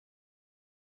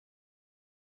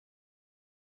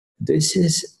this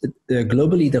is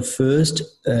globally the first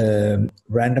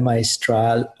randomized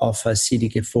trial of a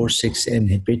CDK4/6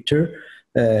 inhibitor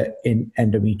in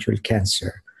endometrial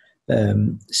cancer.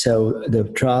 So the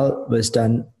trial was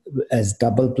done as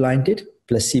double-blinded,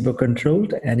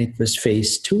 placebo-controlled, and it was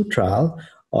phase 2 trial.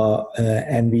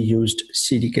 And we used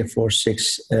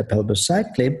CDK4/6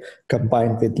 palbociclib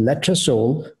combined with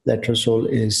letrozole. Letrozole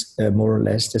is more or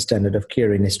less the standard of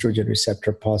care in estrogen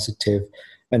receptor positive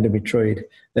endometrial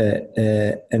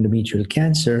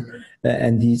cancer.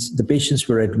 And the patients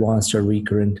were advanced or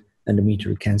recurrent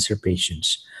endometrial cancer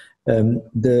patients.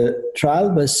 The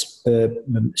trial was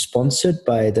sponsored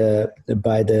by the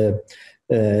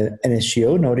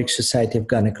NSGO, Nordic Society of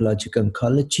Gynecologic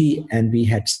Oncology, and we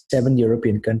had 7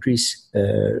 European countries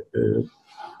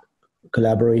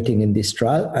collaborating in this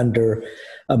trial under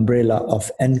umbrella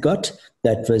of ENGOT.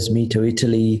 That was MITO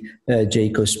Italy,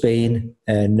 JACO Spain,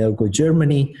 NOGO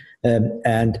Germany,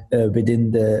 and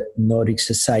within the Nordic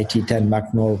Society,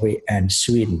 Denmark, Norway, and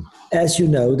Sweden. As you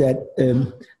know, that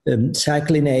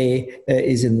cyclin A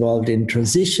is involved in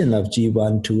transition of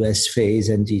G1 to S phase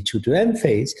and G2 to M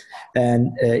phase,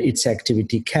 and its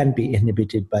activity can be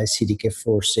inhibited by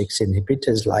CDK4/6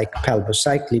 inhibitors like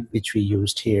palbociclib, which we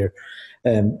used here.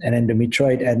 And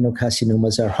endometrioid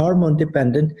adenocarcinomas are hormone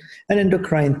dependent, and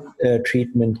endocrine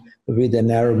treatment with an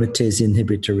aromatase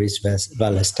inhibitor is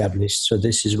well established. So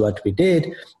this is what we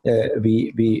did.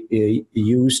 We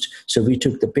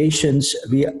took the patients.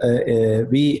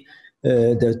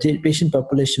 The patient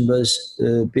population was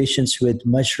patients with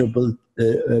measurable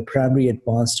primary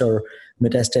advanced or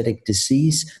metastatic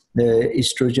disease,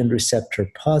 estrogen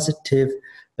receptor positive,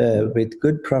 with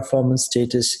good performance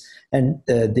status, and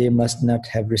they must not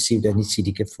have received any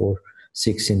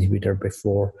CDK4/6 inhibitor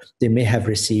before. They may have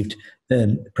received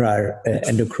prior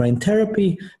endocrine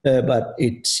therapy, but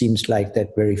it seems like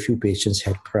that very few patients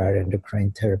had prior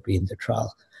endocrine therapy in the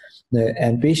trial.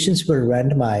 And patients were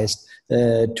randomized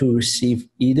to receive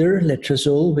either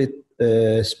letrozole with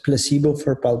placebo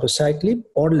for palbociclib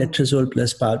or letrozole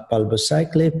plus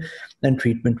palbociclib, and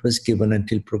treatment was given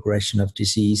until progression of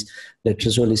disease.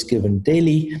 Letrozole is given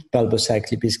daily,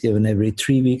 palbociclib is given every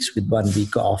 3 weeks with 1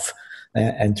 week off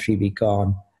and 3 weeks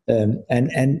on.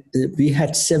 And we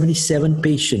had 77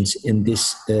 patients in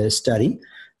this study,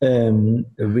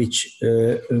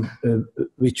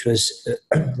 which was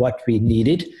what we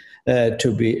needed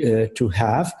to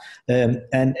have.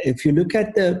 And if you look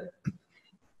at the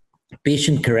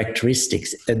patient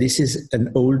characteristics, this is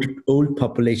an old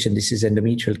population. This is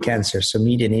endometrial cancer, so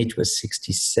median age was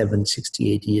 67,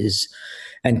 68 years,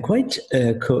 and quite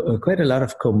a lot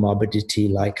of comorbidity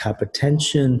like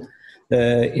hypertension,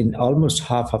 in almost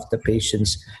half of the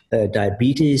patients,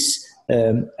 diabetes,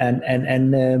 and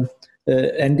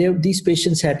these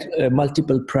patients had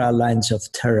multiple prior lines of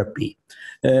therapy.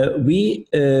 When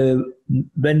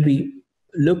we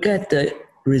look at the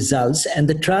results, and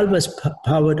the trial was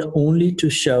powered only to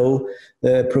show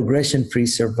progression-free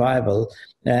survival,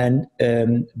 and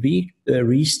we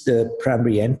reached the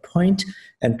primary endpoint,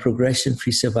 and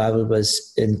progression-free survival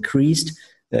was increased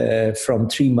from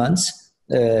 3 months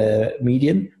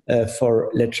median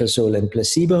for letrozole and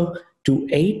placebo to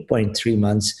 8.3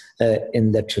 months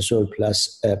in letrozole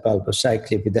plus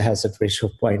palbociclib with a hazard ratio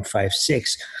of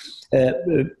 0.56.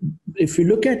 If you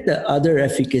look at the other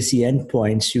efficacy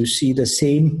endpoints, you see the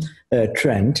same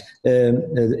trend.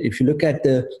 If you look at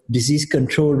the disease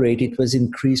control rate, it was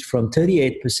increased from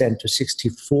 38% to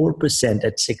 64%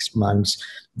 at 6 months.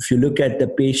 If you look at the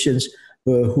patients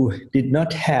who did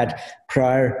not had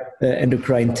prior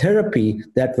endocrine therapy,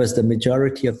 that was the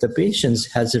majority of the patients.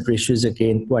 Hazard ratio is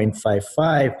again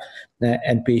 0.55,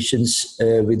 and patients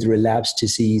with relapsed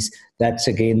disease, that's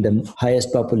again the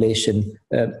highest population,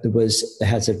 was the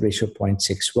hazard ratio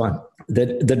 0.61.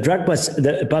 The drug was,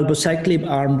 the palbociclib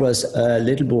arm was a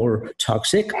little more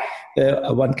toxic,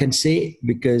 one can say,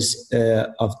 because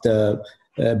of the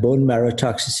bone marrow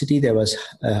toxicity. There was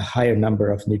a higher number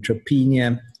of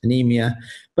neutropenia, anemia,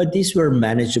 but these were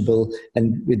manageable,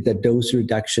 and with the dose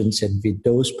reductions and with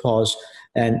dose pause,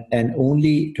 and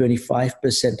only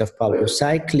 25% of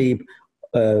palbociclib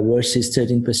versus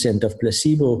 13% of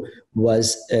placebo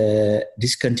was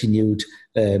discontinued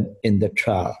in the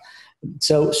trial.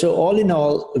 So all in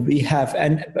all, we have,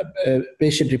 and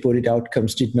patient-reported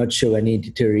outcomes did not show any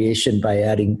deterioration by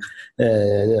adding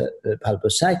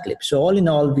palbociclib. So all in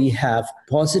all, we have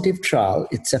positive trial.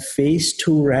 It's a phase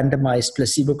 2 randomized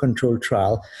placebo-controlled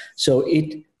trial. So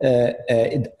it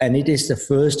is the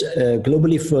first,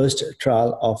 globally first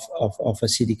trial of a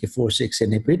CDK4/6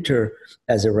 inhibitor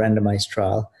as a randomized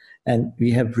trial. And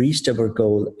we have reached our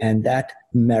goal, and that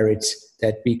merits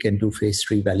that we can do phase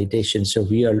 3 validation. So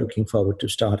we are looking forward to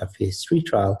start a phase 3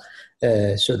 trial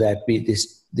so that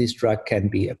this drug can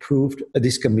be approved,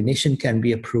 this combination can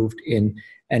be approved in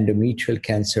endometrial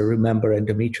cancer. Remember,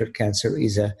 endometrial cancer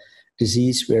is a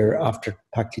disease where after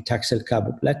paclitaxel,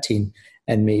 carboplatin,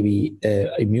 and maybe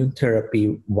immune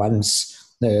therapy once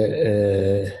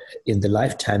in the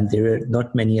lifetime, there are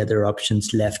not many other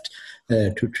options left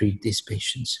to treat these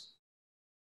patients.